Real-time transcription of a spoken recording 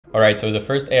Alright, so the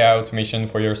first AI automation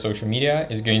for your social media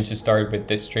is going to start with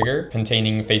this trigger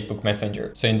containing Facebook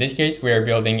Messenger. So in this case, we are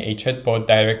building a chatbot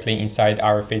directly inside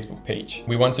our Facebook page.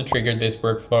 We want to trigger this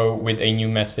workflow with a new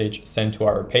message sent to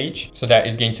our page. So that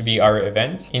is going to be our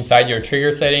event. Inside your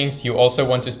trigger settings, you also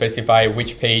want to specify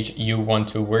which page you want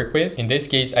to work with. In this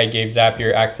case, I gave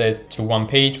Zapier access to one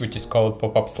page, which is called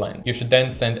Pop-Ups Land. You should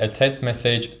then send a test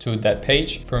message to that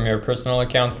page from your personal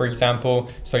account, for example,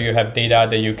 so you have data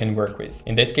that you can work with.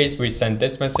 In this case, we send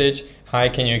this message: "Hi,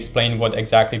 can you explain what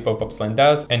exactly Pop-Ups Land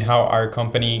does and how our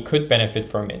company could benefit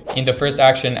from it?" In the first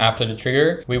action after the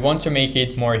trigger, we want to make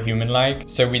it more human-like.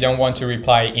 So we don't want to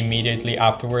reply immediately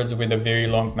afterwards with a very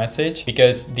long message,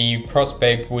 because the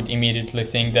prospect would immediately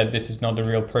think that this is not the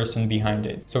real person behind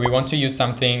it. So we want to use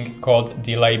something called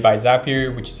Delay by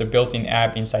Zapier, which is a built-in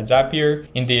app inside Zapier.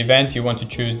 In the event, you want to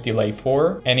choose delay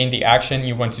for, and in the action,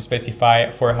 you want to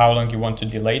specify for how long you want to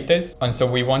delay this. And so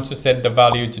we want to set the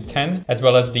value to 10, as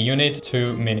well as the unit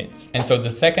to minutes. And so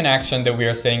the second action that we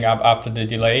are setting up after the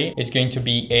delay is going to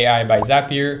be AI by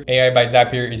Zapier. AI by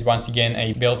Zapier is once again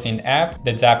a built-in app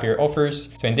that Zapier offers.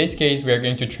 So in this case, we are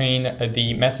going to train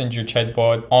the Messenger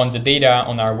chatbot on the data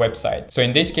on our website. So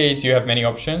in this case, you have many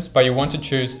options, but you want to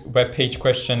choose web page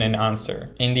question and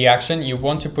answer. In the action, you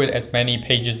want to put as many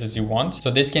pages as you want.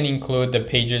 So this can include the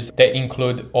pages that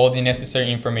include all the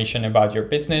necessary information about your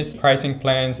business, pricing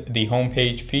plans, the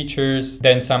homepage features,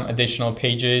 then some additional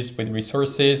pages with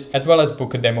resources, as well as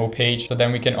book a demo page. So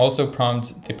then we can also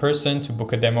prompt the person to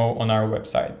book a demo on our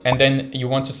website. And then you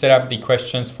want to set up the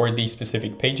questions for these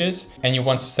specific pages, and you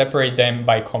want to separate them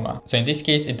by comma. So in this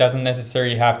case, it doesn't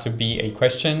necessarily have to be a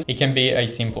question. It can be a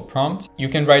simple prompt. You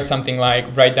can write something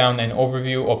like, "Write down an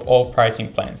overview of all pricing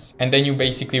plans." And then you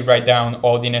basically write down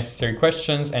all the necessary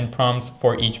questions and prompts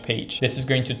for each page. This is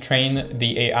going to train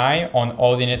the AI on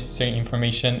all the necessary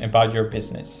information about your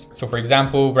business. So for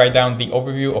example, write down the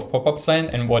overview of Pop-Ups Land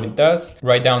and what it does,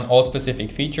 write down all specific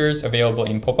features available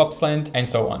in Pop-Ups Land, and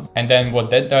so on. And then what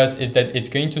that does is that it's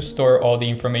going to store all the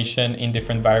information in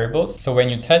different variables. So when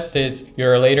you test this,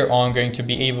 you're later on going to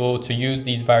be able to use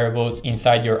these variables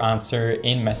inside your answer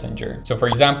in Messenger. So for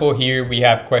example, here we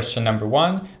have question number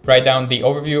 1, write down the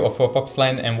overview of Pop-Ups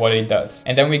Land and what it does.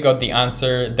 And then we got the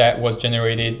answer that was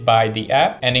generated by the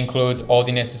app and includes all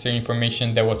the necessary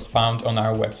information that was found on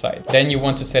our website. Then you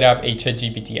want to set up a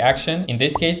ChatGPT action. In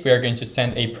this case, we are going to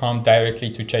send a prompt directly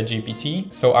to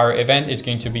ChatGPT. So our event is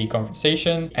going to be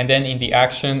conversation. And then in the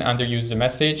action under use the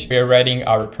message, we are writing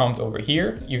our prompt over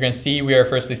here. You can see we are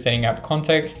firstly setting up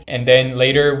context, and then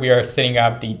later we are setting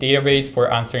up the database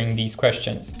for answering these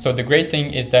questions. So the great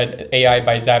thing is that AI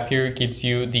by Zapier gives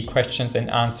you the questions and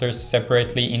answers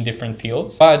separately in different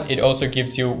fields, but it also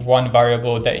gives you one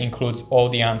variable that includes all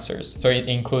the answers. So it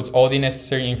includes all the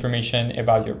necessary information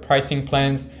about your pricing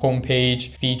plans,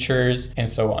 homepage, features, and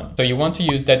so on. So you want to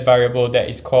use that variable that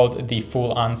is called the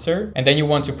full answer, and then you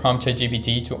want to prompt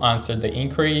ChatGPT to answer the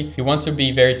inquiry. You want to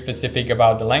be very specific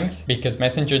about the length, because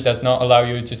Messenger does not allow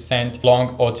you to send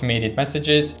long automated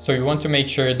messages. So you want to make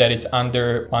sure that it's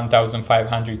under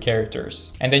 1,500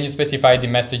 characters. And then you specify the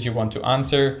message you want to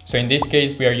answer. So in this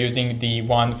case, we are using the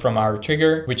one from our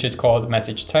trigger, which is called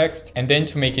message text. And then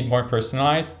to make it more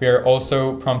personalized, we are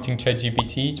also prompting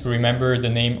ChatGPT to remember the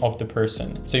name of the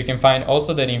person. So you can find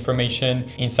also that information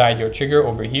inside your trigger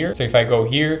over here. So if I go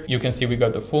here, you can see we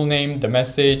got the full name, the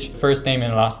message, first name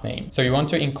and last name. So you want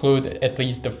to include at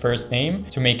least the first name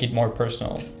to make it more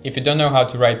personal. If you don't know how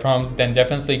to write prompts, then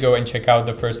definitely go and check out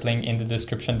the first link in the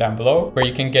description down below, where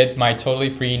you can get my totally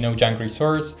free no junk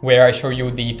resource, where I show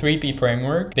you the 3P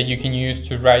framework that you can use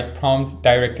to write prompts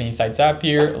directly inside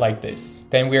Zapier like this.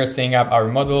 Then we are setting up our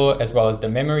model as well as the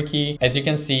memory key. As you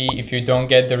can see, if you don't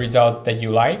get the result that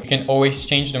you like, you can always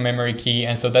change the memory key.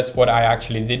 And so that's what I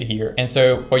actually did here. And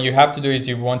so what you have to do is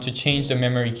you want to change the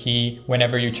memory key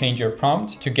whenever you change your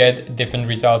prompt to get different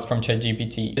results from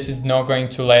ChatGPT. This is not going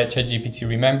to let ChatGPT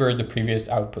remember the previous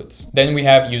outputs. Then we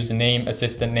have username,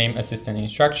 name, assistant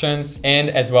instructions, and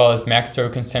as well as max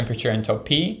tokens, temperature, and top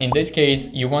P. In this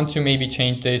case, you want to maybe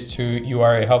change this to you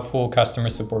are a helpful customer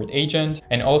support agent.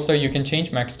 And also you can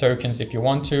change max tokens if you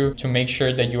want to make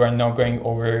sure that you are not going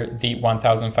over the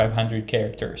 1,500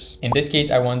 characters. In this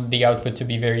case, I want the output to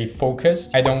be very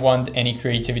focused. I don't want any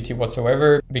creativity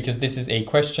whatsoever. because this is a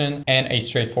question and a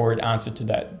straightforward answer to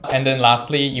that. And then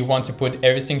lastly, you want to put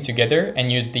everything together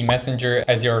and use the messenger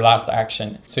as your last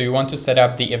action. So you want to set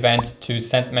up the event to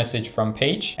send message from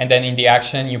page, and then in the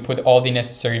action you put all the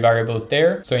necessary variables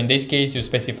there. So in this case you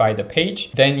specify the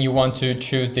page, then you want to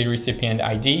choose the recipient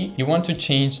ID. You want to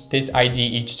change this ID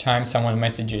each time someone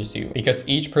messages you, because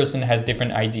each person has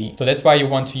different ID. So that's why you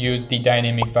want to use the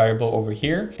dynamic variable over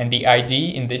here, and the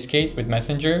ID in this case with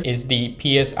messenger is the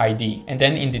PS ID. And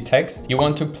then in the text you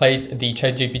want to place the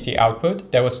ChatGPT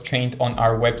output that was trained on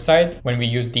our website when we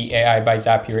use the AI by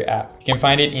Zapier app. You can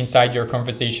find it inside your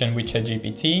conversation with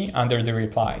ChatGPT under the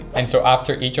reply. And so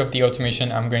after each of the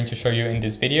automation I'm going to show you in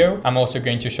this video, I'm also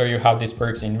going to show you how this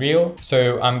works in real.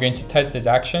 So I'm going to test this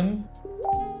action.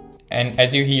 And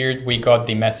as you heard, we got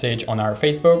the message on our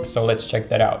Facebook. So let's check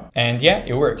that out. And yeah,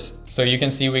 it works. So you can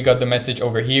see we got the message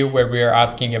over here where we are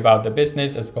asking about the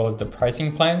business as well as the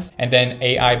pricing plans. And then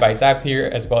AI by Zapier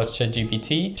as well as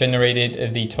ChatGPT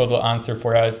generated the total answer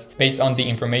for us based on the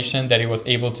information that it was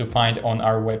able to find on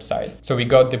our website. So we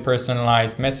got the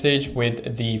personalized message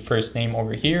with the first name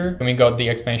over here. And we got the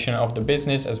explanation of the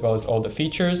business as well as all the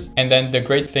features. And then the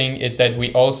great thing is that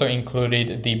we also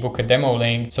included the book a demo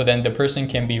link. So then the person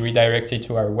can be redirected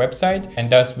to our website,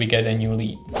 and thus we get a new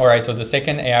lead. All right, so the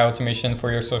second AI automation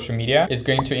for your social media is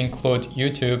going to include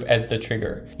YouTube as the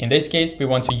trigger. In this case, we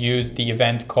want to use the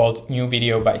event called new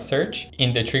video by search.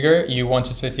 In the trigger, you want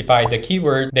to specify the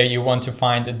keyword that you want to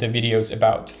find the videos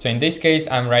about. So in this case,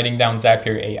 I'm writing down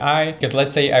Zapier AI because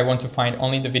let's say I want to find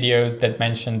only the videos that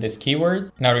mention this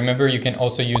keyword. Now remember, you can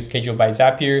also use schedule by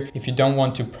Zapier if you don't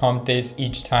want to prompt this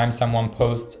each time someone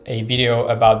posts a video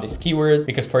about this keyword,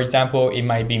 because for example, it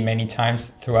might be many times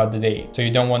throughout the day. So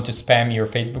you don't want to spam your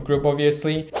Facebook group,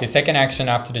 obviously. The second action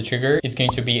after the trigger is going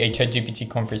to be a ChatGPT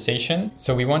conversation.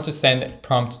 So we want to send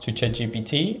prompt to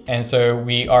ChatGPT. And so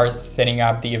we are setting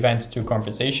up the event to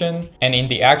conversation. And in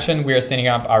the action, we are setting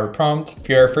up our prompt. If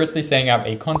you are firstly setting up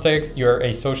a context, you're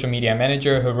a social media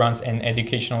manager who runs an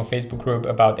educational Facebook group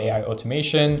about AI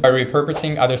automation by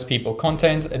repurposing others people's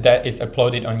content that is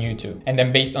uploaded on YouTube. And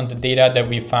then based on the data that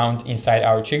we found inside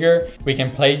our trigger, we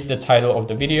can place the title of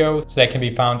the video. So that can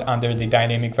be found under the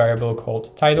dynamic variable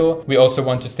called title. We also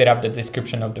want to set up the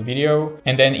description of the video.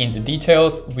 And then in the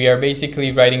details, we are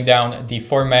basically writing down the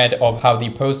format of how the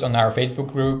post on our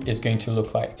Facebook group is going to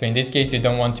look like. So in this case, you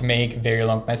don't want to make very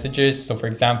long messages. So for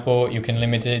example, you can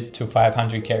limit it to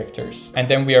 500 characters. And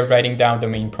then we are writing down the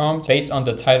main prompt based on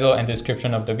the title and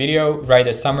description of the video. Write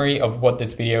a summary of what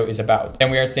this video is about. Then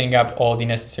we are setting up all the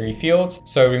necessary fields.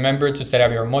 So remember to set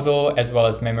up your model as well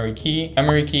as memory key.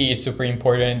 Memory key is super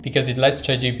important because it lets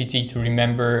ChatGPT to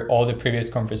remember all the previous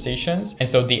conversations. And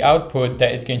so the output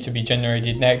that is going to be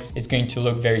generated next is going to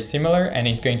look very similar and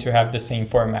it's going to have the same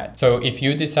format. So if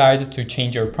you decide to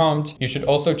change your prompt, you should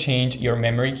also change your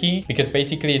memory key, because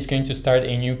basically it's going to start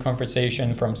a new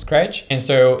conversation from scratch. And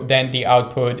so then the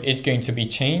output is going to be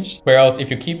changed. Whereas if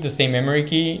you keep the same memory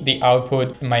key, the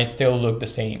output might still look the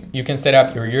same. You can set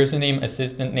up your username,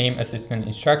 assistant name, assistant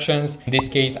instructions. In this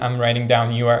case, I'm writing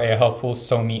down you are a helpful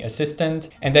SoMe assistant.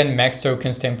 And then max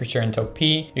tokens, temperature, and top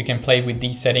P. You can play with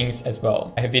these settings as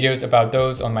well. I have videos about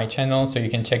those on my channel, so you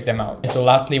can check them out. And so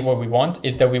lastly, what we want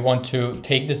is that we want to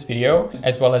take this video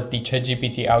as well as the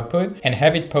ChatGPT output and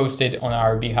have it posted on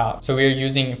our behalf. So we are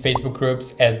using Facebook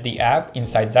groups as the app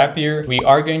inside Zapier. We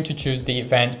are going to choose the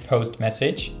event post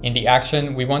message. In the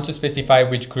action, we want to specify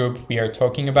which group we are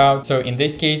talking about. So in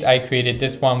this case, I created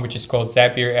this one, which is called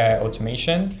Zapier AI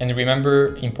automation. And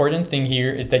remember, important thing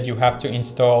here is that you have to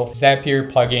install Zapier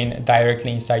plugin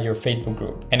directly inside your Facebook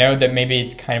group. I know that maybe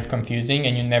it's kind of confusing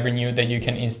and you never knew that you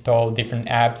can install different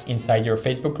apps inside your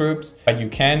Facebook groups, but you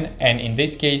can. And in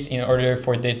this case, in order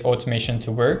for this automation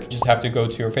to work, you just have to go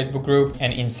to your Facebook group,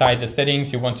 and inside the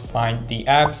settings, you want to find the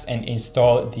apps and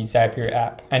install the Zapier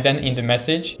app. And then in the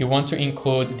message, you want to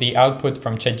include the output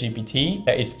from ChatGPT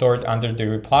that is stored under the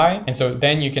reply. And so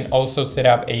then you can also set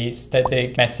up a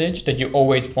static message that you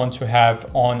always want to have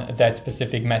on that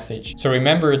specific message. So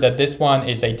remember that this one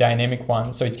is a dynamic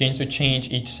one, so it's going to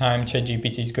change each time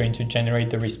ChatGPT is going to generate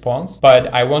the response.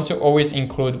 But I want to always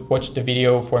include watch the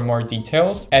video for more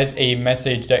details as a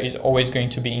message that is always going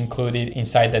to be included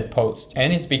inside that post.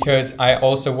 And it's because I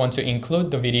also want to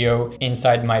include the video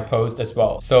inside my post as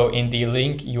well. So in the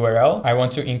link URL, I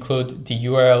want to include the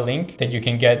URL link that you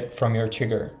can get from your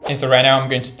trigger. And so right now I'm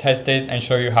going to test this and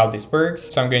show you how this works.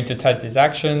 So I'm going to test this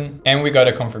action, and we got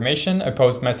a confirmation. A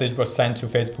post message was sent to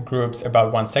Facebook groups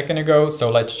about 1 second ago. So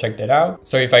let's check that out.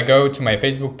 So if I go to my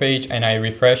Facebook page and I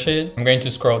refresh it, I'm going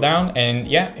to scroll down and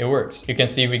yeah, it works. You can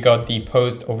see we got the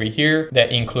post over here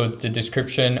that includes the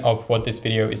description of what this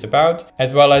video is about,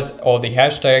 as well as all the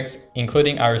hashtags,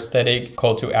 including our static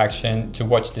call to action to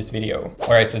watch this video.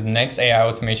 All right, so the next AI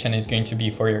automation is going to be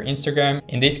for your Instagram.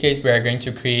 In this case, we are going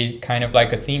to create kind of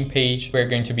like a theme page. We're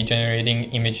going to be generating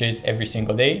images every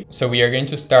single day. So we are going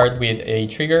to start with a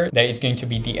trigger that is going to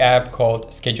be the app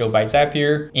called Schedule by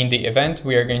Zapier. In the event,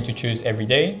 we are going to choose every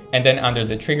day. And then under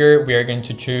the trigger, we are going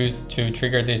to choose to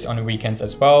trigger this on weekends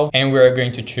as well. And we are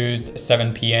going to choose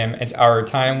 7 p.m. as our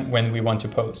time when we want to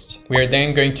post. We are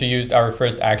then going to use our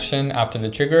first action after the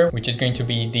trigger, which is going to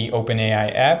be the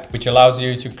OpenAI app, which allows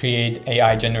you to create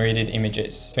AI generated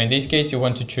images. So in this case, you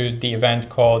want to choose the event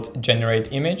called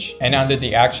Generate Image. And under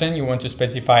the action, you want to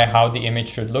specify how the image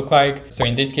should look like. So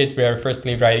in this case, we are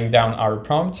firstly writing down our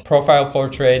prompt, profile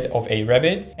portrait of a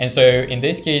rabbit. And so in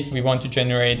this case, we want to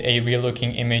generate a real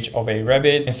looking image of a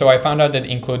rabbit. And so I found out that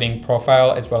including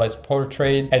profile as well as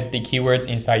portrait as the keywords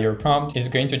inside your prompt is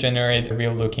going to generate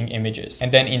real looking images.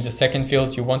 And then in the second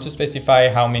field, you want to specify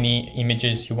how many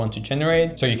images you want to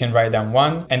generate. So you can write down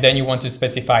 1, and then you want to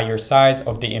specify your size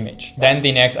of the image. Then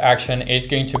the next action is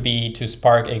going to be to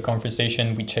spark a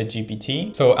conversation with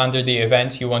ChatGPT. So under the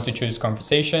event, you want to choose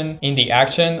conversation. In the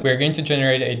action, we're going to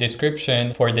generate a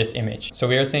description for this image. So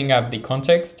we are setting up the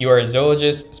context. You are a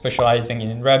zoologist specializing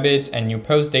in rabbits and you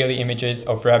post daily images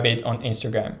of rabbit on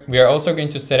Instagram. We are also going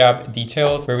to set up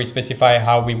details where we specify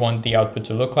how we want the output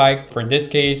to look like. For this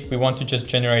case, we want to just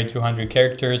generate 200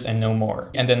 characters and no more.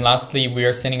 And then lastly, we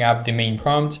are setting up the main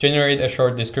prompt, generate a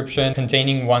short description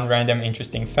containing one random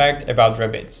interesting fact about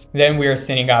rabbits. Then we are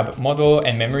setting up model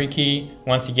and memory key.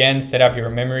 Once again, set up your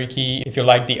memory key if you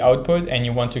like the output and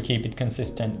you want to keep it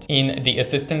consistent. In the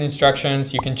assistant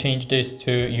instructions, you can change this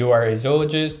to you are a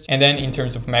zoologist. And then in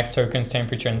terms of max tokens,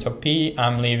 temperature, and top P,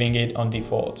 I'm leaving it on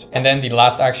default. And then the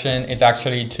last action is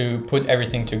actually to put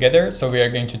everything together. So we are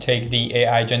going to take the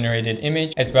AI generated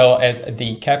image as well as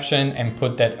the caption and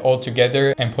put that all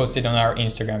together and post it on our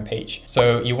Instagram page.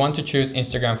 So you want to choose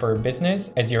Instagram for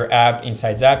Business as your app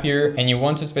inside Zapier, and you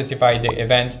want to specify the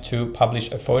event to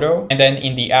publish a photo. And then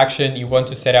in the action, you want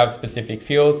to set out specific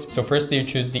fields. So firstly, you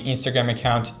choose the Instagram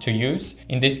account to use.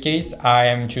 In this case, I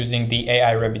am choosing the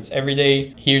AI Rabbits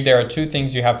Everyday. Here, there are two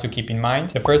things you have to keep in mind.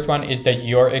 The first one is that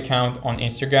your account on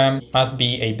Instagram must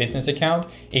be a business account.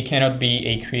 It cannot be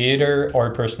a creator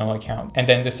or personal account. And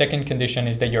then the second condition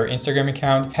is that your Instagram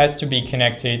account has to be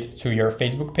connected to your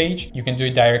Facebook page. You can do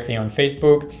it directly on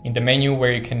Facebook in the menu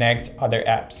where you connect other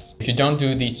apps. If you don't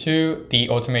do these two, the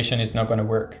automation is not going to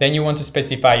work. Then you want to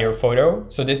specify your photo.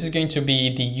 So this is going to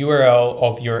be the URL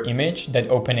of your image that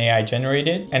OpenAI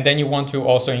generated. And then you want to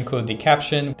also include the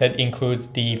caption that includes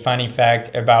the funny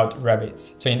fact about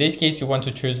rabbits. So in this case, you want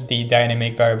to choose the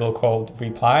dynamic variable called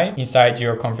reply inside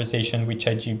your conversation with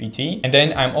ChatGPT. And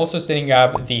then I'm also setting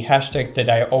up the hashtags that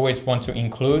I always want to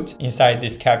include inside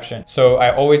this caption. So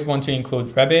I always want to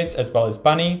include rabbits as well as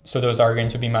bunny. So those are going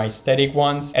to be my static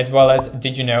ones, as well as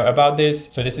did you know about this?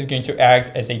 So this is going to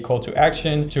act as a call to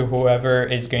action to whoever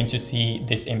is going to see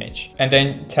this image. And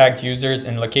then tagged users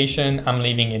and location, I'm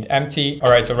leaving it empty. All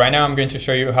right, so right now I'm going to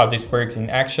show you how this works in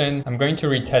action. I'm going to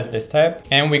retest this step,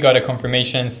 and we got a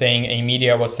confirmation saying a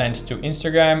media was sent to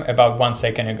Instagram about 1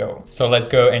 second ago. So let's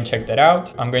go and check that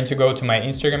out. I'm going to go to my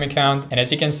Instagram account, and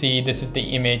as you can see, this is the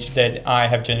image that I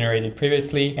have generated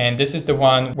previously. And this is the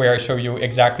one where I show you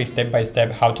exactly step by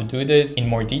step how to do this in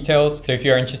more details. So if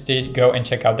you're interested, go and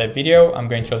check out that video. I'm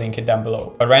going to link it down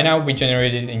below. But right now we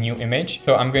generated a new image.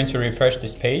 So I'm going to refresh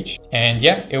this page, and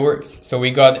yeah, it works. So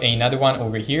we got another one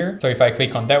over here. So if I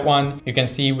click on that one, you can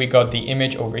see we got the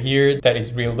image over here that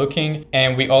is real looking.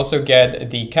 And we also get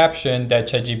the caption that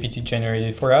ChatGPT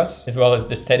generated for us, as well as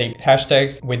the static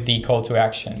hashtags with the call to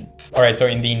action. All right, so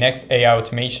in the next AI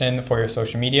automation for your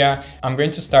social media, I'm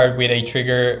going to start with a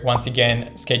trigger, once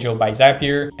again, scheduled by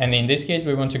Zapier. And in this case,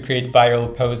 we want to create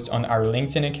viral posts on our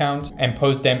LinkedIn account and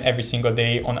post them every single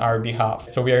day on our behalf.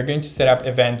 So we are going to set up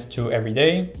event to every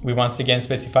day. We once again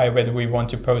specify whether we want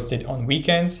to post it on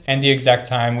weekends and the exact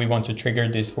time we want to trigger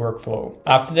this workflow.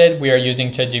 After that, we are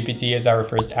using ChatGPT as our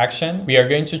first action. We are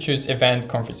going to choose event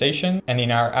conversation, and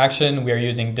in our action, we are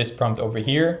using this prompt over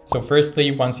here. So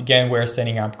firstly, once again, we're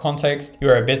setting up context. You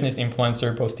are a business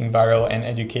influencer posting viral and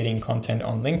educating content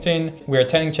on LinkedIn. We are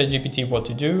telling ChatGPT what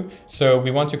to do. So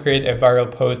we want to create a viral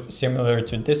post similar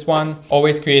to this one.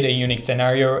 Always create a unique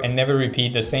scenario and never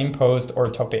repeat the same post or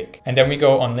topic. And then we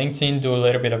go on LinkedIn, do a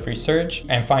little bit of research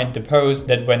and find the post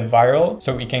that went viral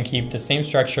so we can keep the same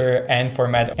structure and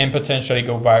format and potentially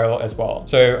go viral as well.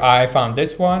 So I found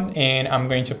this one and I'm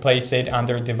going to place place it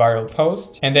under the viral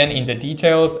post. And then in the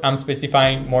details, I'm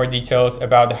specifying more details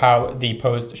about how the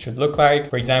post should look like.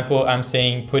 For example, I'm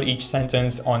saying put each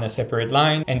sentence on a separate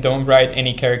line and don't write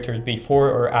any characters before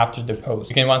or after the post.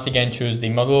 You can once again choose the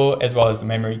model as well as the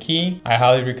memory key. I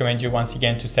highly recommend you once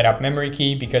again to set up memory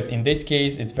key because in this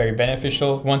case, it's very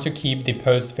beneficial. We want to keep the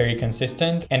post very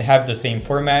consistent and have the same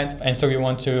format. And so we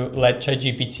want to let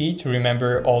ChatGPT to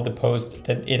remember all the posts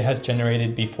that it has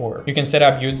generated before. You can set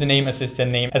up username,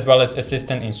 assistant name, as well as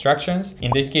assistant instructions.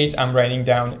 In this case, I'm writing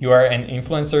down you are an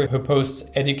influencer who posts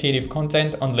educative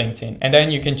content on LinkedIn. And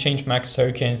then you can change max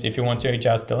tokens if you want to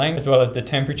adjust the length, as well as the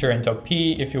temperature and top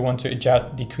P if you want to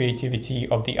adjust the creativity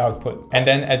of the output. And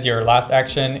then as your last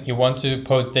action, you want to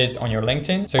post this on your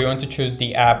LinkedIn. So you want to choose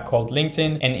the app called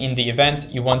LinkedIn. And in the event,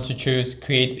 you want to choose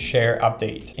create share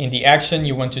update. In the action,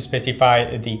 you want to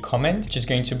specify the comment, which is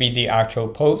going to be the actual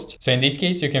post. So in this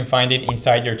case, you can find it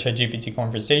inside your ChatGPT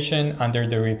conversation under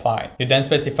the reply. You then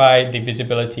specify the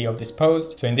visibility of this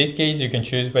post. So in this case, you can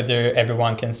choose whether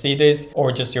everyone can see this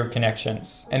or just your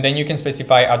connections. And then you can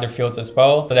specify other fields as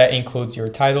well. So that includes your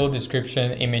title,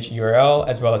 description, image URL,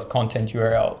 as well as content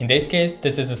URL. In this case,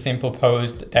 this is a simple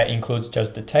post that includes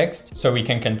just the text. So we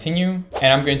can continue.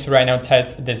 And I'm going to right now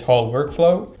test this whole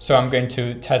workflow. So I'm going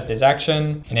to test this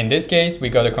action. And in this case, we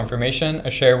got a confirmation. A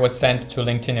share was sent to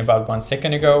LinkedIn about 1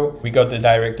 second ago. We got the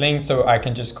direct link, so I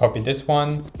can just copy this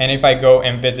one. And if I go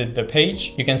and visit the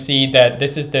page, you can see that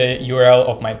this is the URL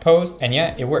of my post. And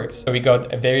yeah, it works. So we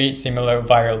got a very similar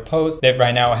viral post that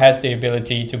right now has the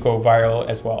ability to go viral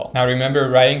as well. Now remember,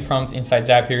 writing prompts inside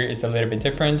Zapier is a little bit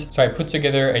different. So I put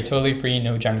together a totally free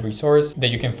no junk resource that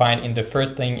you can find in the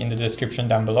first link in the description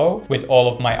down below with all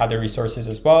of my other resources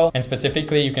as well. And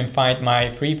specifically, you can find my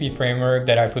free P framework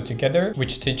that I put together,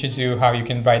 which teaches you how you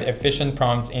can write efficient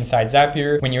prompts inside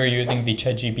Zapier when you're using the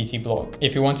ChatGPT blog.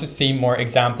 If you want to see more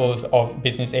examples of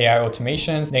business AI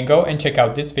automations, then go and check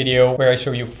out this video where I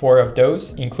show you 4 of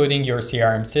those, including your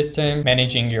CRM system,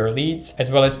 managing your leads, as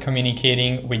well as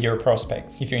communicating with your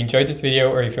prospects. If you enjoyed this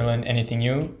video or if you learned anything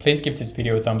new, please give this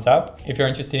video a thumbs up. If you're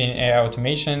interested in AI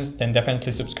automations, then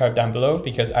definitely subscribe down below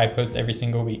because I post every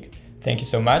single week. Thank you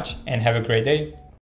so much and have a great day.